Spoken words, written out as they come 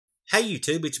Hey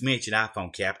YouTube, it's Mitch at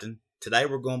iPhone Captain. Today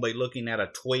we're going to be looking at a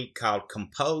tweak called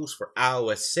Compose for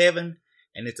iOS 7,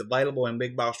 and it's available in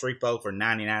Big Boss Repo for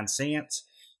 99 cents.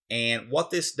 And what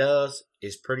this does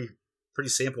is pretty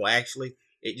simple actually.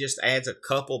 It just adds a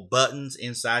couple buttons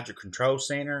inside your control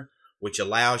center, which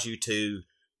allows you to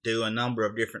do a number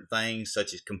of different things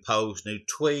such as compose new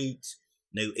tweets,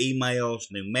 new emails,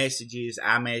 new messages,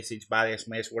 iMessage, body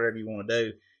SMS, whatever you want to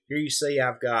do. Here you see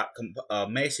I've got a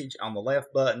message on the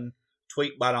left button,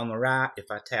 tweet bot on the right.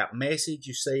 If I tap message,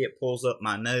 you see it pulls up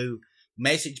my new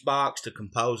message box to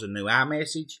compose a new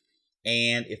iMessage.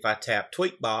 And if I tap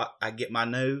tweet bot, I get my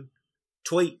new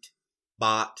tweet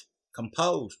bot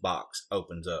compose box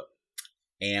opens up.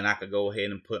 And I could go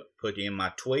ahead and put in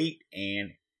my tweet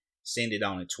and send it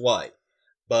on its way.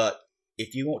 But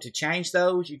if you want to change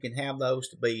those, you can have those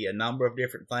to be a number of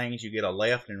different things. You get a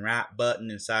left and right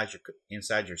button inside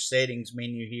your settings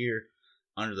menu here.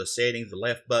 Under the settings, the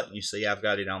left button, you see I've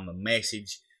got it on the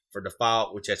message for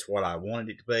default, which that's what I wanted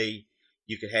it to be.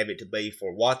 You could have it to be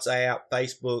for WhatsApp,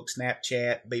 Facebook,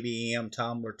 Snapchat, BBM,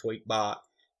 Tumblr, Tweetbot,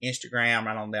 Instagram,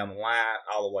 right on down the line,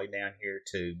 all the way down here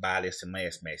to body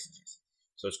SMS messages.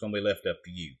 So it's going to be left up to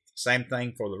you. Same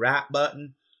thing for the right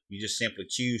button. You just simply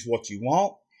choose what you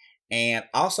want. And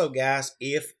also, guys,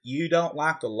 if you don't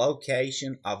like the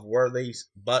location of where these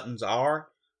buttons are,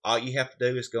 all you have to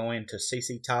do is go into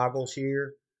CC Toggles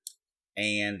here,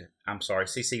 and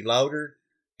CC Loader,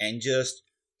 and just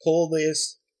pull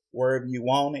this wherever you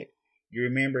want it. You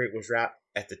remember it was right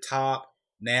at the top.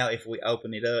 Now, if we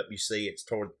open it up, you see it's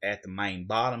at the main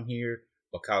bottom here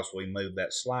because we moved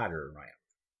that slider around.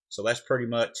 So that's pretty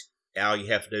much all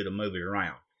you have to do to move it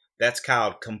around. That's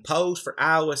called Compose for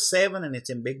iOS 7, and it's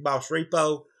in Big Boss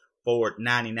Repo for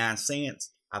 99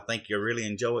 cents. I think you'll really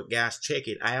enjoy it, guys. Check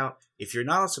it out. If you're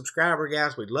not a subscriber,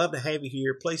 guys, we'd love to have you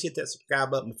here. Please hit that subscribe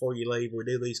button before you leave. We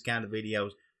do these kind of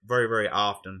videos very, very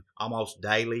often, almost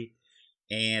daily.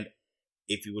 And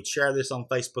if you would share this on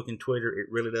Facebook and Twitter, it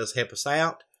really does help us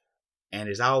out. And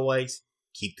as always,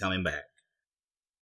 keep coming back.